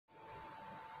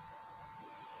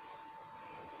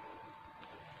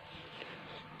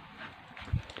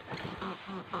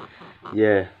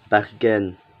Yeah, back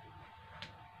again.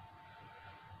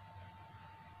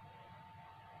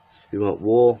 We want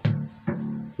war,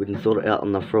 we can sort it out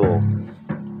on the floor.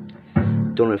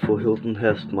 Doing it for Hilton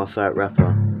Hurst, my favourite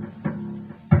rapper.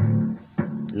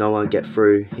 No one get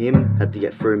through him, had to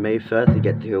get through me first to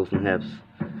get to Hilton Hurst.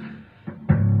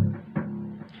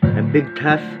 And Big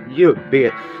Tass, you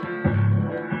bitch.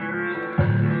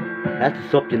 Had to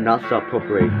stop your nuts up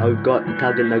properly. I got you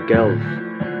can't get no girls.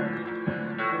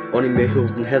 Only me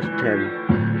Hilton Hurst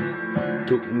 10.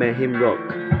 Took me him rock.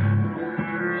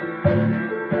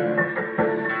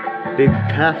 Big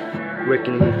Tass,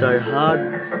 reckon he's so hard,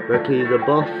 reckon he's the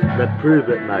boss, let's prove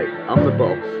it mate, I'm the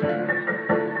boss.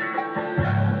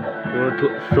 You want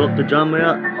to sort the drama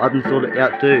out? I can sort it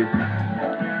out too.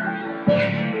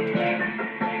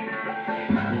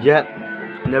 Yep,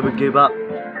 never give up.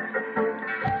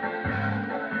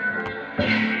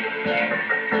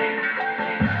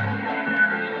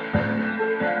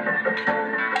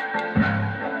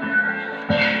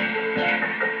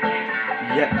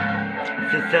 Yep,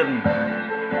 67.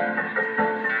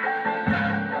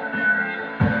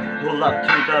 Pull up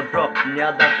to the block,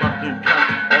 now that fucking cunt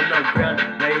on the ground,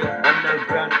 now you're on the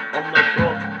ground, on the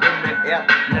floor, gonna out,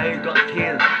 now you got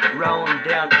tears rolling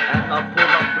down, and I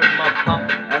pull up with my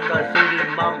pump, and I see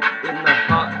your mum in the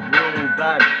heart real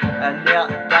bad, and now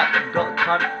that got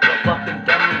cunt, got fucking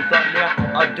damage right now,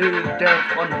 I do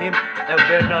dance on him, and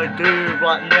when I do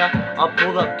right now, I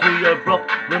pull up to your block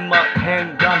with my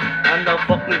handgun, and I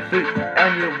fucking shoot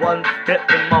anyone step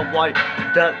in my way,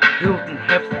 that Hilton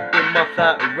Hurst my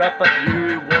fat rapper,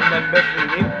 you wanna mess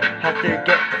with him, have to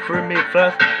get through me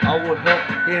first, I will help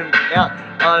him out.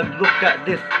 Look at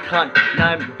this cunt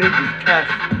named Big Tass,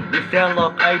 you sound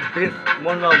like a bitch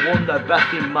when I wanna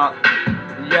back him up.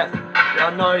 Yeah,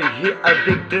 I know he a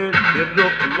big dude, you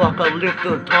look like a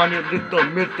little tiny little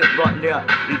midget right now.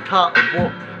 You can't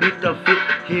walk, he can fit,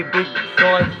 he big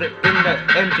size in the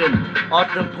engine. I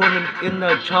can put him in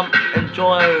the jump and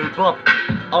drive up,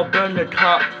 I'll burn the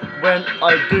car. When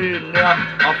I do now,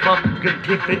 I fucking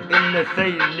tip it in the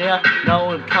sea now. No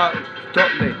one can't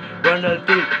stop me. When I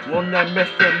do, wanna mess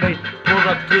with me, pull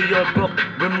up to your block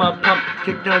with my pump,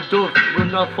 kick the doors.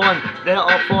 When I find that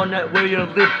I find out where you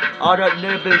live, I don't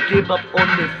never give up on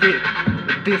this shit.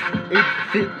 This is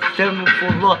 6-7 for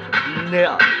life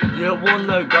now. You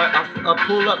wanna go up, I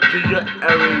pull up to your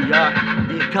area.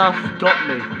 You can't stop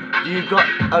me. You got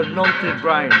a naughty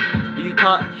brain. You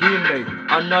can't hear me.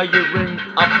 I know you ring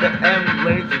up the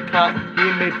ambulance. You can't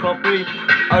hear me properly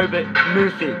over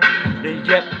music.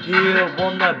 Yep, you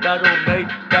wanna battle me,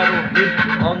 battle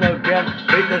him on the ground,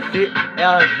 beat the shit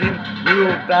out of him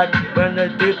real bad. When I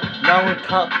did, no one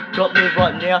can't stop me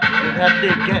right now. You have to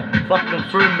get fucking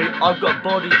through me. I got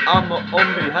body armor on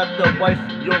me. Have to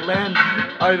waste your land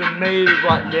over me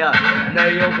right now. Now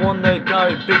you wanna go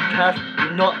Big Tass,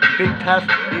 you're not Big Tass.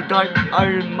 You don't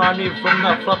own money from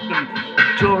the fucking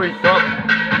jewelry shop.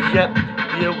 Yep,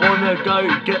 you wanna go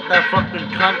get that fucking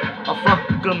cunt. I'll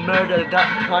fucking murder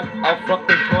that cunt. I'll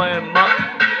fucking tie him up.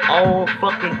 I'll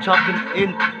fucking chuck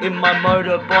him in my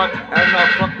motorbike, and I'll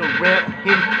fucking ramp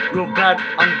him real bad.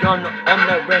 I'm going on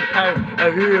that rampage,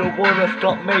 and who wanna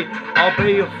stop me? I'll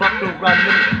be fucking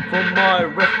running for my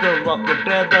restaurant. You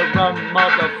better run,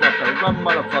 motherfucker, run,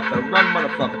 motherfucker, run,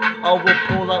 motherfucker. I will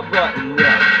pull up right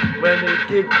now. When he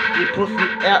did, he pussy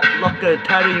out like a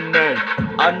tatty man.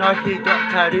 I know he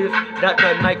got tattoos that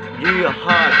they make you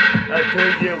hard.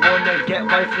 Until you wanna get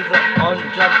wasted on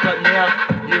drugs right now.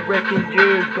 You reckon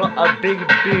you got a big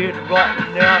beard right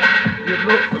now? You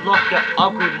look like an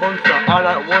ugly monster, I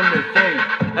don't wanna say.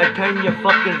 And can you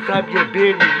fucking save your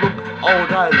beard, you look old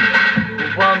as.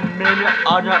 1 minute,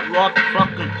 I don't like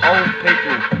fucking old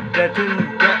people. They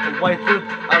didn't get wasted,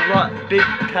 I like Big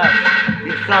Tass.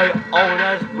 You so old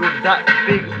as with that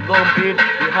big long beard,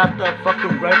 you have to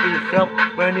fucking raise yourself.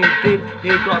 When he did, he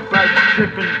got blood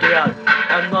tripping down.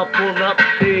 And I pulled up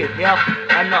to his house,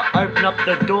 and I opened up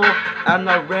the door, and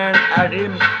I ran at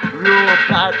him real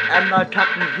bad, and I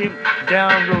tapped him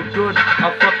down real good.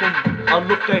 I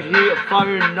look at his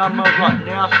phone number right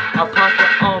now, I pass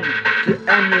it on to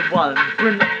anyone.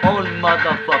 Bring it on,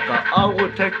 motherfucker, I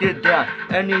will take you down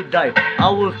any day. I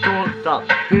will doing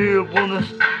something, who wanna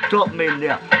stop me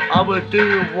now? I will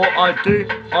do what I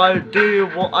do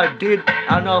what I did,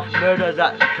 and I'll murder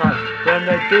that cunt. When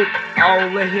I did, I'll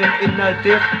let him in the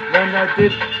dip. When I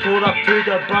did, pull up to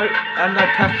the boat, and I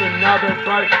catch another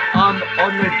boat. I'm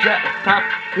on the jetpack,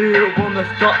 who wanna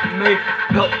stop me?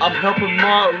 I'm helping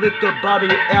my little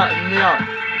buddy out now.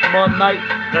 my mate,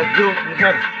 the Hilton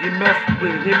Heads. You mess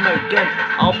with him again,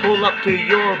 I'll pull up to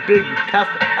your big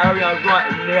task area right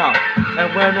now.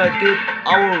 And when I did,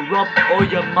 I will rob all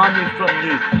your money from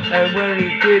you. And when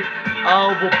he did,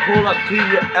 I will pull up to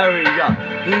your area.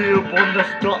 He wanna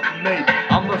stop me,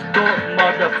 I'm a stop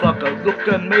motherfucker. Look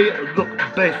at me, look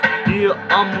base. Here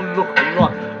I'm look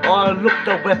like. I look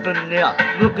the weapon now,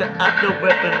 look at the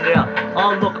weapon now.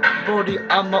 I look body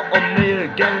armor on me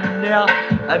again now,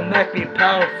 and make me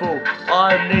powerful.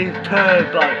 I need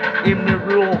turbo, in me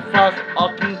real fast,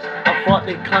 I fight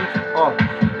the cunts off.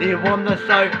 You wanna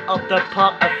say up the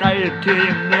park, I say it to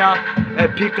him now.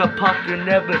 And pick a puck, you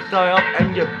never say up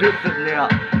and your business now.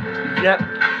 Yep,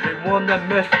 you wanna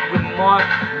mess with my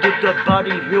little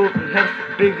buddy Hilton Heads,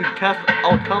 big task,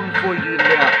 I'll come for you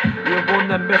now. You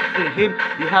wanna mess with him,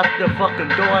 you have to fucking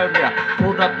die now.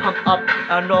 Pull that pump up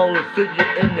and I'll shoot you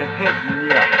in the head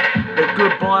now.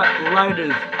 Goodbye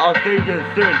ladies, I'll see you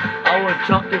soon. I will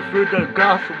chuck you through the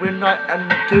glass window and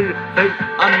 2 feet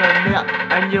under now.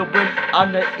 And you went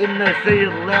under in the sea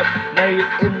left, now you're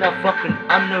in the fucking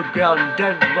underground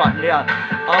dead right now.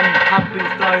 I'm happy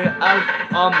so as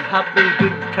I'm happy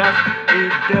big test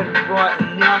is dead right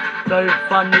now. So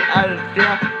funny as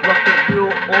yeah, looking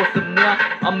real awesome now.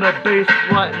 I'm a beast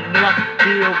right now. Do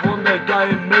you wanna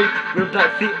go me with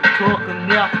that shit talking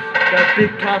now? The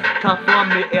big cast tough on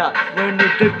me out. When you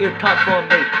think it's tough on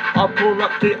me, I'll pull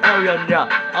up the area now.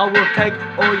 I will take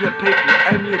all your people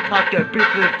and you tuck your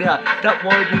business down. That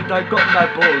why you don't got no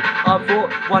balls. I thought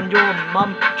when your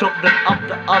mum chopped them up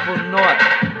the other night.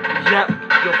 Yep,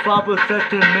 your father said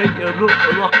to me you look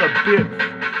like a bitch.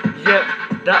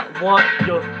 Yep, that why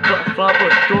your father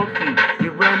stopped you. He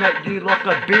ran at you like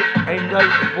a bitch and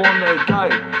don't wanna go.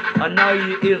 I know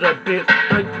you is a bitch,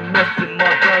 don't mess with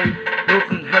my bro.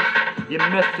 Hilton Heads, you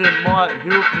messing my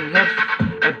Hilton Heads.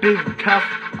 A big cast,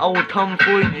 I will come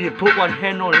for you. Put one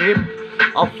hand on him,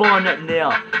 I'll find it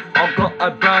now. I've got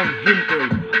a brain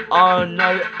injury. I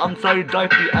know I'm so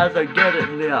dopey as I get it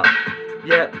now.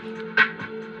 Yeah.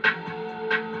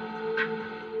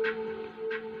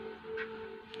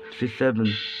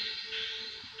 C7.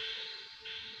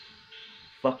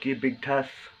 Fuck you, big Tass.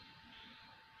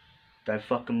 Don't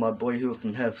fucking my boy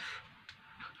Hilton Heads.